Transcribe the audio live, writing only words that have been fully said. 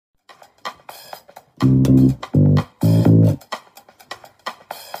Andrew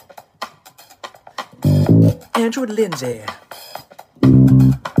and Lindsay.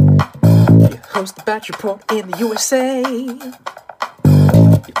 You host the Bachelor Report in the USA.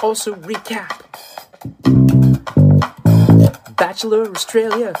 You also recap Bachelor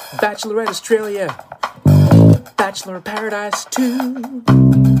Australia, Bachelorette Australia, Bachelor in Paradise 2.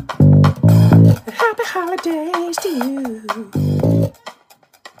 Happy holidays to you.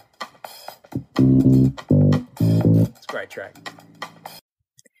 It's a great track.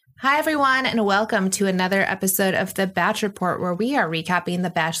 Hi, everyone, and welcome to another episode of The Bachelor Report, where we are recapping the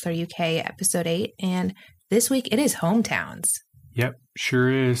Bachelor UK episode 8. And this week, it is hometowns. Yep, sure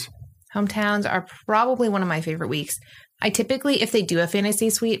is. Hometowns are probably one of my favorite weeks. I typically, if they do a fantasy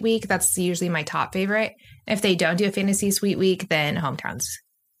suite week, that's usually my top favorite. If they don't do a fantasy suite week, then hometowns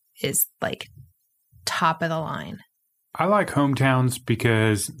is like top of the line. I like hometowns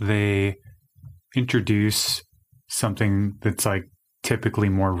because they introduce something that's like typically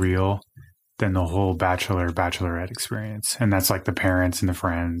more real than the whole bachelorette experience. And that's like the parents and the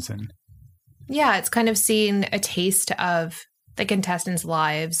friends. And yeah, it's kind of seeing a taste of the contestants'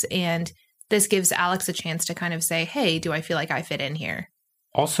 lives. And this gives Alex a chance to kind of say, hey, do I feel like I fit in here?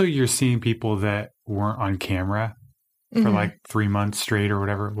 Also, you're seeing people that weren't on camera for like 3 months straight or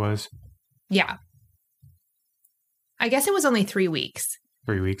whatever it was. Yeah. I guess it was only 3 weeks.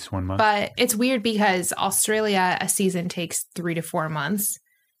 3 weeks, 1 month. But it's weird because Australia, a season takes 3 to 4 months.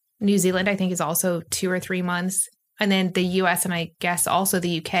 New Zealand, I think, is also 2 or 3 months. And then the US and I guess also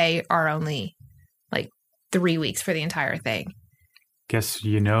the UK are only like 3 weeks for the entire thing. Guess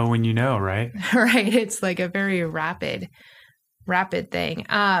you know when you know, right? Right. It's like a very rapid thing.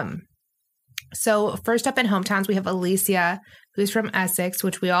 So first up in hometowns, we have Alicia, who's from Essex,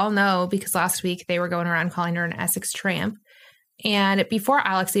 which we all know because last week they were going around calling her an Essex tramp. And before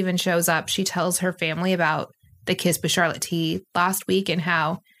Alex even shows up, she tells her family about the kiss with Charlotte T last week and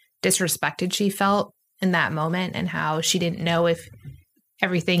how disrespected she felt in that moment and how she didn't know if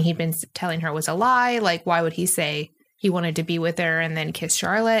everything he'd been telling her was a lie. Like, why would he say he wanted to be with her and then kiss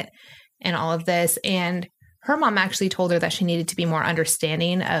Charlotte and all of this? And her mom actually told her that she needed to be more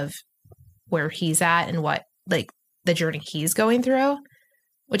understanding of where he's at and what, like, the journey he's going through,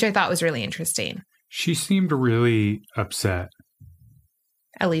 which I thought was really interesting. She seemed really upset.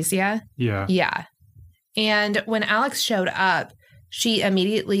 Alicia? Yeah. Yeah. And when Alex showed up, she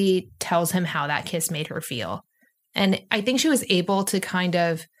immediately tells him how that kiss made her feel. And I think she was able to kind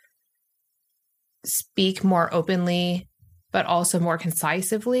of speak more openly, but also more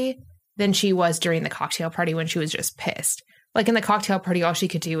concisively than she was during the cocktail party when she was just pissed. Like in the cocktail party, all she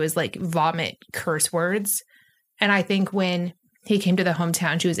could do was like vomit curse words. And I think when he came to the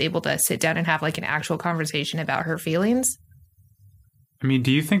hometown, she was able to sit down and have like an actual conversation about her feelings. I mean,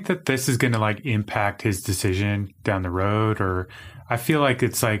 do you think that this is going to like impact his decision down the road? Or I feel like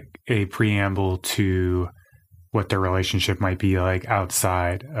it's like a preamble to what their relationship might be like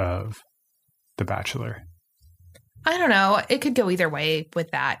outside of The Bachelor. I don't know. It could go either way with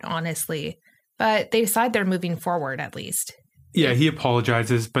that, honestly. But they decide they're moving forward at least. Yeah, he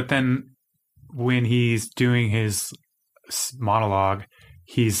apologizes. But then when he's doing his monologue,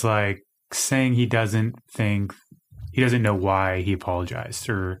 he's like saying he doesn't know why he apologized,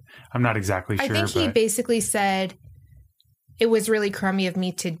 or I'm not exactly sure. I think he basically said it was really crummy of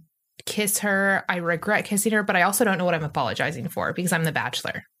me to kiss her. I regret kissing her, but I also don't know what I'm apologizing for because I'm the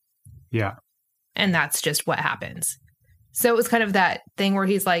Bachelor. Yeah. And that's just what happens. So it was kind of that thing where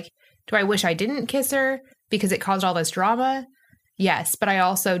he's like, do I wish I didn't kiss her because it caused all this drama? Yes, but I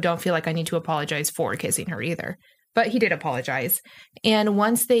also don't feel like I need to apologize for kissing her either. But he did apologize. And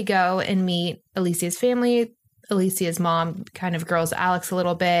once they go and meet Alicia's family, Alicia's mom kind of grills Alex a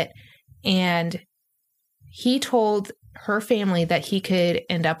little bit. And he told her family that he could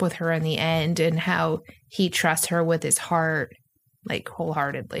end up with her in the end and how he trusts her with his heart, like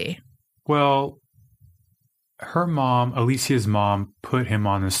wholeheartedly. Well, her mom, Alicia's mom, put him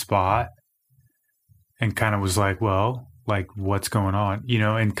on the spot and kind of was like, well, like, what's going on? You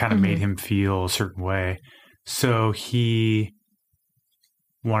know, and kind of made him feel a certain way. So he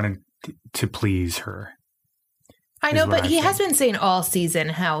wanted to please her. I know, but he has been saying all season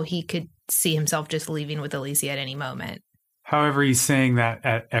how he could see himself just leaving with Alicia at any moment. However, he's saying that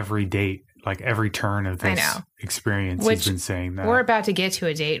at every date, like every turn of this experience, he's been saying that. We're about to get to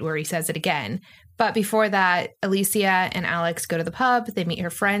a date where he says it again. But before that, Alicia and Alex go to the pub. They meet her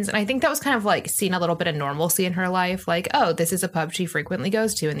friends. And I think that was kind of like seeing a little bit of normalcy in her life. Like, oh, this is a pub she frequently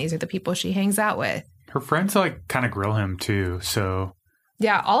goes to, and these are the people she hangs out with. Her friends like kind of grill him too. So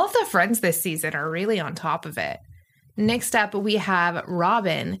yeah, all of the friends this season are really on top of it. Next up, we have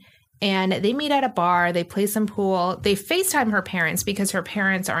Robyn. And they meet at a bar. They play some pool. They FaceTime her parents because her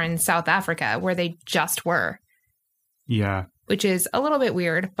parents are in South Africa where they just were. Yeah. Which is a little bit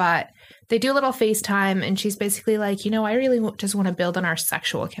weird, but they do a little FaceTime and she's basically like, I really just want to build on our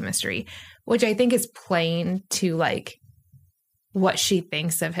sexual chemistry, which I think is playing to like what she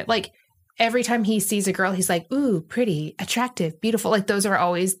thinks of him. Like every time he sees a girl, he's like, ooh, pretty, attractive, beautiful. Like those are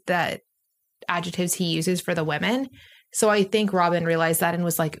always the adjectives he uses for the women. So I think Robyn realized that and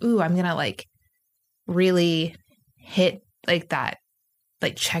was like, ooh, I'm going to like really hit like that,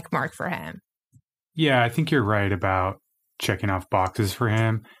 like check mark for him. Yeah, I think you're right about checking off boxes for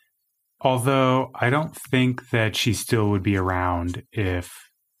him. Although I don't think that she still would be around if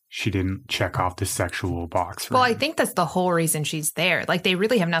she didn't check off the sexual box for him. I think that's the whole reason she's there. Like they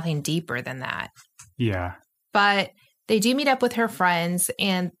really have nothing deeper than that. Yeah. But they do meet up with her friends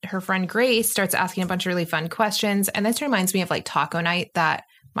and her friend Grace starts asking a bunch of really fun questions. And this reminds me of like taco night that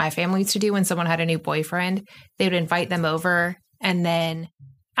my family used to do when someone had a new boyfriend. They would invite them over and then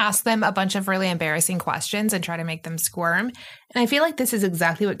ask them a bunch of really embarrassing questions and try to make them squirm. And I feel like this is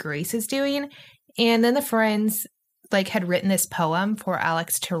exactly what Grace is doing. And then the friends like had written this poem for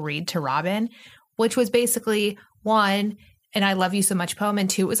Alex to read to Robyn, which was basically one, an I love you so much poem. And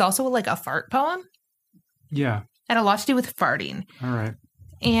two, it was also like a fart poem. Yeah. And a lot to do with farting. All right.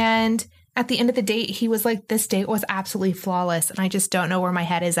 And at the end of the date, he was like, this date was absolutely flawless. And I just don't know where my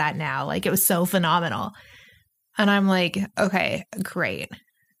head is at now. Like it was so phenomenal. And I'm like, okay, great.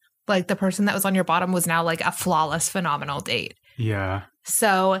 Like the person that was on your bottom was now like a flawless, phenomenal date. Yeah.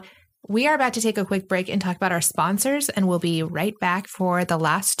 So we are about to take a quick break and talk about our sponsors, and we'll be right back for the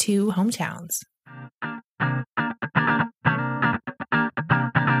last two hometowns.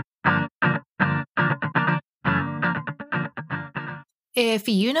 If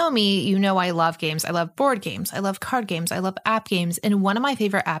you know me, you know I love games. I love board games. I love card games. I love app games. And one of my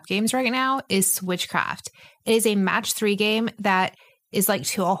favorite app games right now is Switchcraft. It is a match 3 game that is like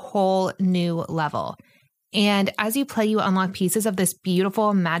to a whole new level. And as you play, you unlock pieces of this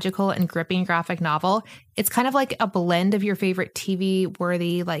beautiful, magical, and gripping graphic novel. It's kind of like a blend of your favorite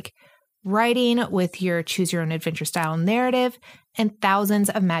TV-worthy like writing with your choose your own adventure style narrative and thousands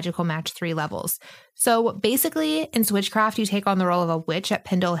of magical match 3 levels. So basically in Switchcraft, you take on the role of a witch at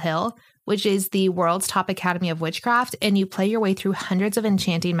Pendle Hill, which is the world's top academy of witchcraft, and you play your way through hundreds of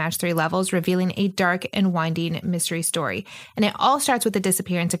enchanting match 3 levels, revealing a dark and winding mystery story. And it all starts with the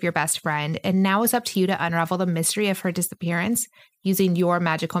disappearance of your best friend, and now it's up to you to unravel the mystery of her disappearance using your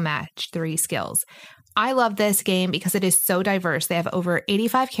magical match 3 skills. I love this game because it is so diverse. They have over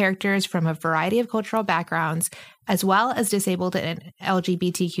 85 characters from a variety of cultural backgrounds, as well as disabled and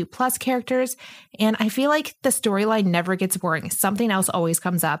LGBTQ plus characters. And I feel like the storyline never gets boring. Something else always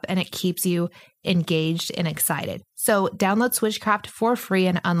comes up and it keeps you engaged and excited. So download Switchcraft for free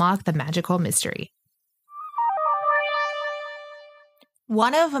and unlock the magical mystery.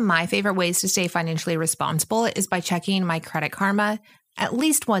 One of my favorite ways to stay financially responsible is by checking my Credit Karma at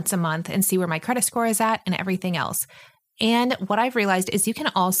least once a month and see where my credit score is at and everything else. And what I've realized is you can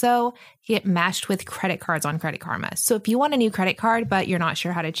also get matched with credit cards on Credit Karma. So if you want a new credit card, but you're not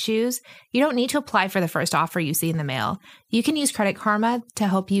sure how to choose, you don't need to apply for the first offer you see in the mail. You can use Credit Karma to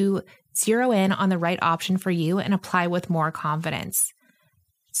help you zero in on the right option for you and apply with more confidence.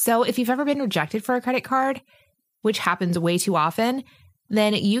 So if you've ever been rejected for a credit card, which happens way too often,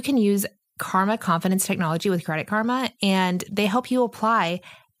 then you can use Karma Confidence Technology with Credit Karma, and they help you apply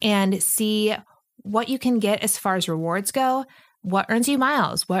and see what you can get as far as rewards go, what earns you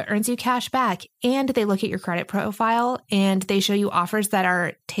miles, what earns you cash back, and they look at your credit profile and they show you offers that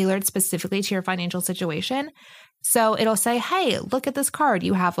are tailored specifically to your financial situation. So it'll say, hey, look at this card.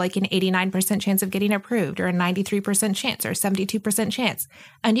 You have like an 89% chance of getting approved, or a 93% chance, or 72% chance.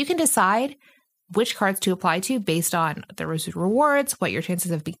 And you can decide which cards to apply to based on the rewards, what your chances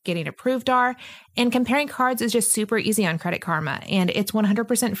of getting approved are. And comparing cards is just super easy on Credit Karma, and it's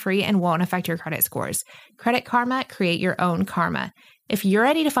 100% free and won't affect your credit scores. Credit Karma, create your own karma. If you're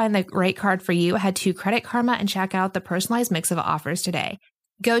ready to find the right card for you, head to Credit Karma and check out the personalized mix of offers today.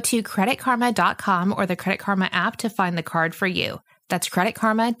 Go to creditkarma.com or the Credit Karma app to find the card for you. That's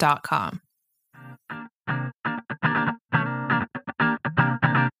creditkarma.com.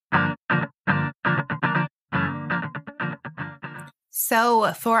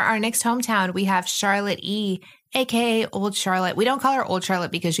 So for our next hometown, we have Charlotte E., aka Old Charlotte. We don't call her Old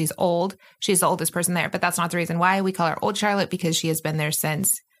Charlotte because she's old. She's the oldest person there, but that's not the reason why. We call her Old Charlotte because she has been there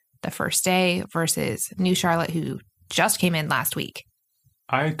since the first day versus New Charlotte, who just came in last week.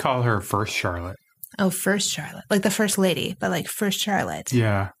 I call her First Charlotte. Oh, First Charlotte. Like the first lady, but like First Charlotte.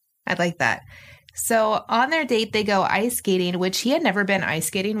 Yeah. I like that. So on their date, they go ice skating, which he had never been ice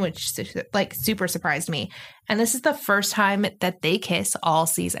skating, which like super surprised me. And this is the first time that they kiss all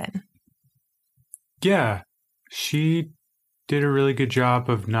season. Yeah. She did a really good job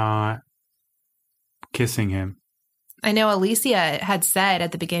of not kissing him. I know Alicia had said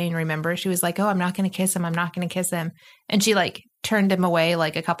at the beginning, remember, she was like, oh, I'm not going to kiss him. I'm not going to kiss him. And she like turned him away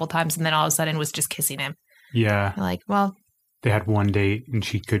like a couple times and then all of a sudden was just kissing him. Yeah. Like, well. They had one date and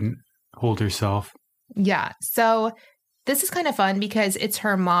she couldn't hold herself. Yeah. So this is kind of fun because it's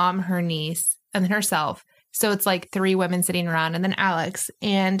her mom, her niece, and then herself. So it's like 3 women sitting around and then Alex.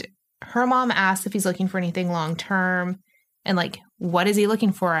 And her mom asks if he's looking for anything long term and like, what is he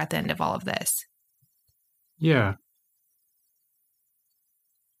looking for at the end of all of this? Yeah.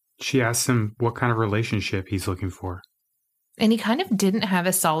 She asks him what kind of relationship he's looking for. And he kind of didn't have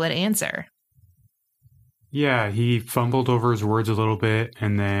a solid answer. Yeah, he fumbled over his words a little bit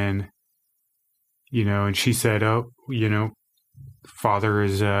and then, and she said, oh, father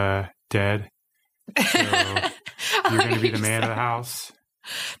is dead. So you're going to be the man of the house.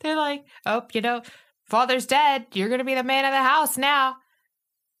 They're like, oh, father's dead. You're going to be the man of the house now.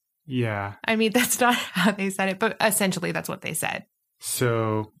 Yeah. I mean, that's not how they said it, but essentially that's what they said.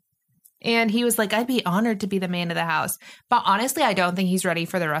 So. And he was like, I'd be honored to be the man of the house. But honestly, I don't think he's ready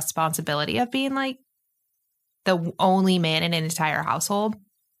for the responsibility of being like the only man in an entire household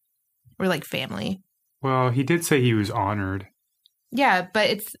or like family. Well, he did say he was honored. Yeah,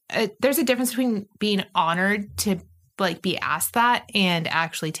 but there's a difference between being honored to like be asked that and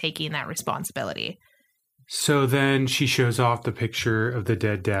actually taking that responsibility. So then she shows off the picture of the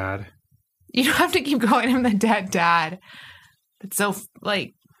dead dad. You don't have to keep calling him the dead dad. It's so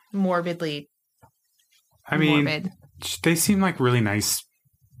like morbidly. I mean, morbid. They seem like really nice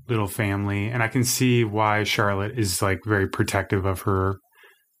little family, and I can see why Charlotte is like very protective of her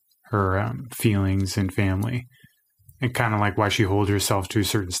feelings and family, and kind of like why she holds herself to a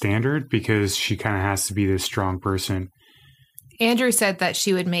certain standard because she kind of has to be this strong person. Andrew said that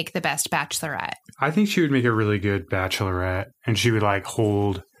she would make the best bachelorette. I think she would make a really good bachelorette, and she would like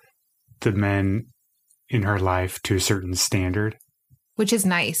hold the men in her life to a certain standard, which is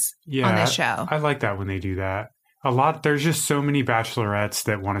nice on this show. I like that when they do that. There's just so many bachelorettes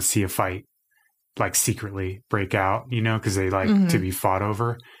that want to see a fight, like secretly break out, because they like to be fought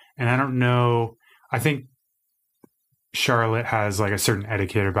over. And I don't know. I think Charlotte has like a certain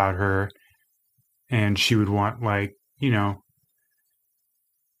etiquette about her, and she would want like,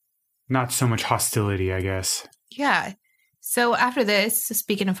 not so much hostility, I guess. Yeah. So after this,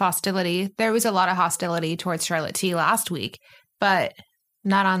 speaking of hostility, there was a lot of hostility towards Charlotte T last week, but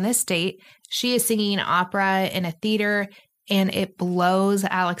not on this date. She is singing opera in a theater, and it blows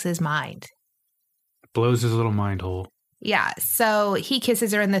Alex's mind. Blows his little mind hole. Yeah. So he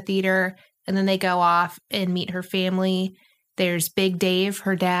kisses her in the theater, and then they go off and meet her family. There's Big Dave,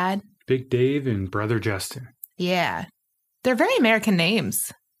 her dad. Big Dave and Brother Justin. Yeah. They're very American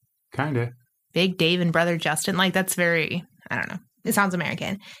names. Kind of. Big Dave and Brother Justin. Like, that's very, I don't know. It sounds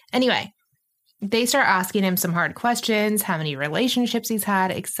American. Anyway, they start asking him some hard questions, how many relationships he's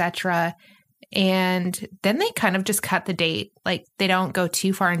had, etc. And then they kind of just cut the date. Like, they don't go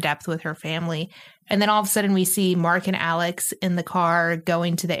too far in depth with her family. And then all of a sudden we see Mark and Alex in the car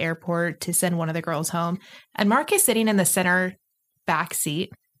going to the airport to send one of the girls home. And Mark is sitting in the center back seat.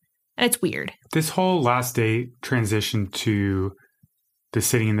 And it's weird. This whole last date transition to the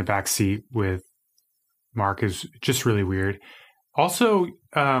sitting in the back seat with Mark is just really weird. Also,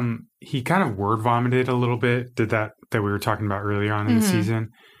 he kind of word vomited a little bit, did that we were talking about earlier on in the season,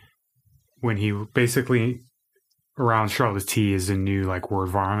 when he basically around Charlotte T is a new like word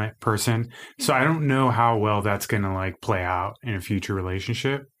vomit person. So I don't know how well that's going to like play out in a future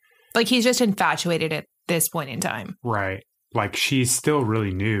relationship. Like he's just infatuated at this point in time. Right. Like she's still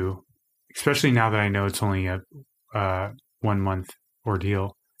really new, especially now that I know it's only a 1 month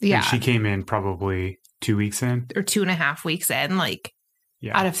ordeal. Yeah. And she came in probably 2 weeks in. Or 2.5 weeks in, like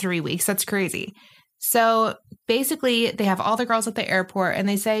out of 3 weeks. That's crazy. So basically they have all the girls at the airport and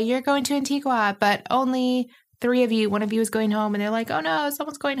they say, you're going to Antigua, but only 3 of you, one of you is going home. And they're like, oh no,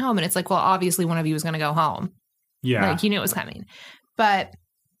 someone's going home. And it's like, well, obviously one of you is going to go home. Yeah. Like you knew it was coming. But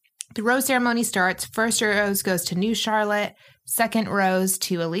the rose ceremony starts. First rose goes to New Charlotte, second rose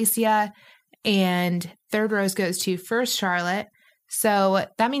to Alicia, and third rose goes to First Charlotte. So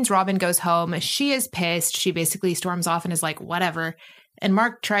that means Robyn goes home. She is pissed. She basically storms off and is like, whatever. And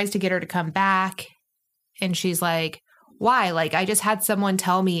Mark tries to get her to come back. And she's like, why? Like, I just had someone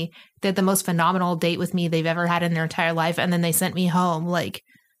tell me that the most phenomenal date with me they've ever had in their entire life. And then they sent me home. Like,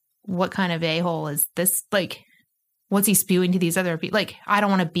 what kind of a-hole is this? Like, what's he spewing to these other people? Like, I don't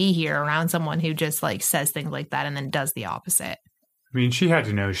want to be here around someone who just like says things like that and then does the opposite. I mean, she had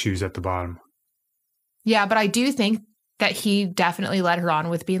to know she was at the bottom. Yeah, but I do think that he definitely led her on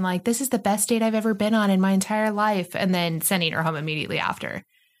with being like, this is the best date I've ever been on in my entire life, and then sending her home immediately after.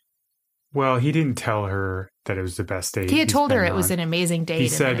 Well, he didn't tell her that it was the best date. He had told her it was an amazing date. He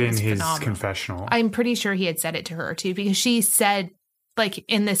said in his phenomenal. confessional. I'm pretty sure he had said it to her too, because she said, like,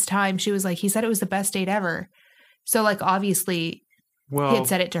 in this time, she was like, he said it was the best date ever. So, like, obviously, he had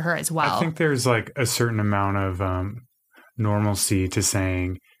said it to her as well. I think there's like a certain amount of normalcy to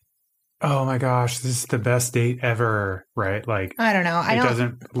saying, oh my gosh, this is the best date ever, right? Like, I don't know.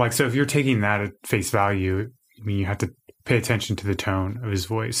 Doesn't like, so if you're taking that at face value, I mean, you have to pay attention to the tone of his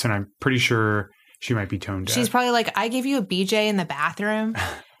voice. And I'm pretty sure she might be tone deaf. She's probably like, I gave you a BJ in the bathroom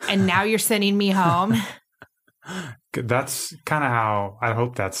and now you're sending me home. That's kind of how, I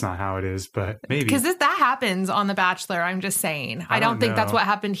hope that's not how it is, but maybe. Because that happens on The Bachelor, I'm just saying. I don't think that's what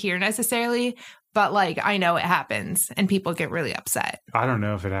happened here necessarily, but like, I know it happens and people get really upset. I don't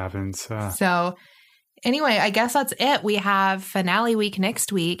know if it happens. So anyway, I guess that's it. We have finale week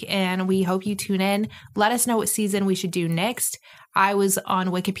next week and we hope you tune in. Let us know what season we should do next. I was on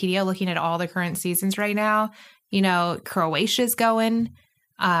Wikipedia looking at all the current seasons right now. You know, Croatia's going.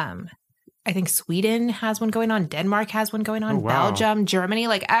 I think Sweden has one going on. Denmark has one going on. Oh, wow. Belgium, Germany,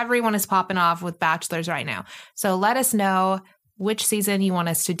 like everyone is popping off with bachelors right now. So let us know which season you want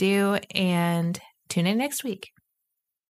us to do and tune in next week.